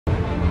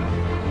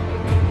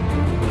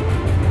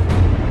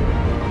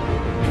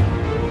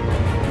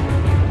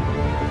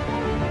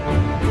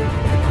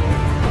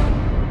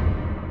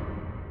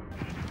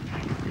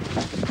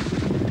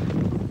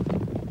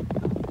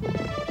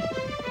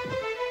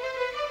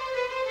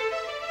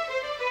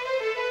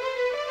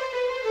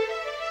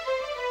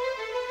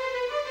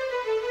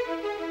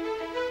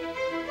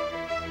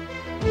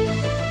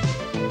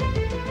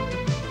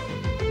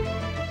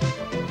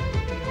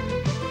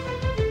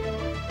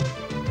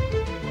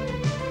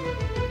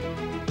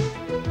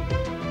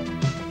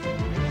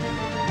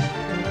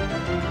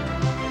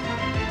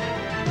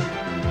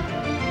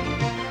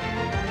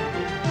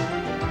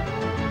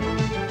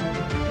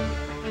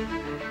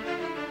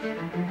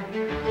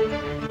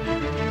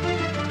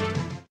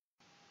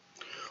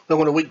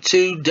Welcome to week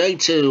 2, day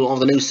 2 of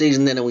the new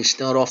season then, and we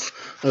start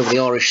off over the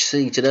Irish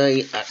Sea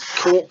today at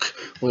Cork,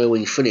 where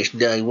we finished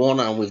day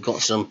 1, and we've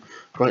got some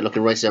great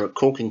looking races there at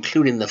Cork,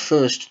 including the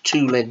first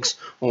 2 legs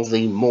of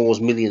the Moors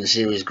Million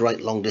Series,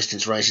 great long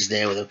distance races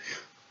there with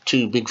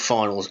 2 big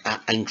finals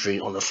at Aintree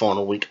on the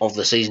final week of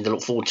the season to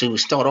look forward to. We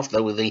start off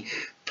though with the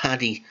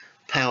Paddy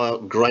Power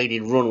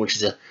graded run, which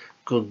is a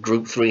good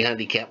Group 3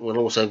 handicap. We've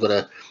also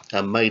got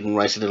a maiden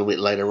race a little bit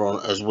later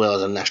on, as well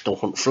as a National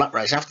Hunt flat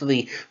race. After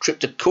the trip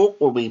to Cork,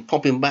 we'll be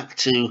popping back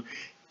to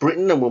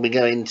Britain and we'll be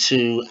going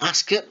to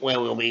Ascot, where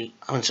we'll be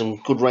having some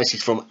good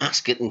races from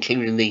Ascot,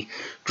 including the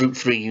Group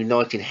 3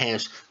 United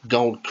House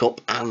Gold Cup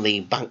and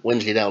the Bank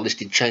Wensleydale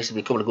listed chase.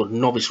 There'll be a couple of good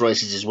novice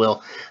races as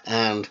well,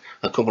 and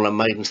a couple of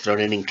maidens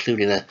thrown in,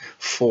 including a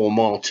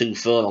 4-mile 2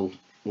 furlong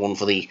one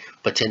for the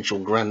potential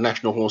Grand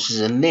National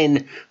horses. And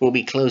then we'll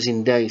be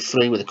closing day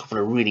 3 with a couple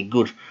of really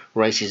good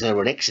races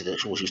over at Exeter,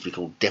 which used to be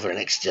called Devon and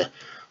Exeter,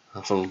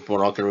 from what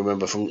I can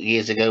remember from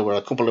years ago. Where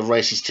a couple of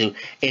races to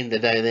end the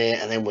day there,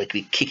 and then we'll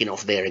be kicking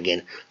off there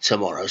again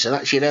tomorrow. So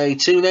that's your day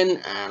 2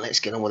 then, and let's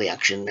get on with the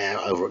action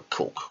now over at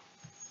Cork.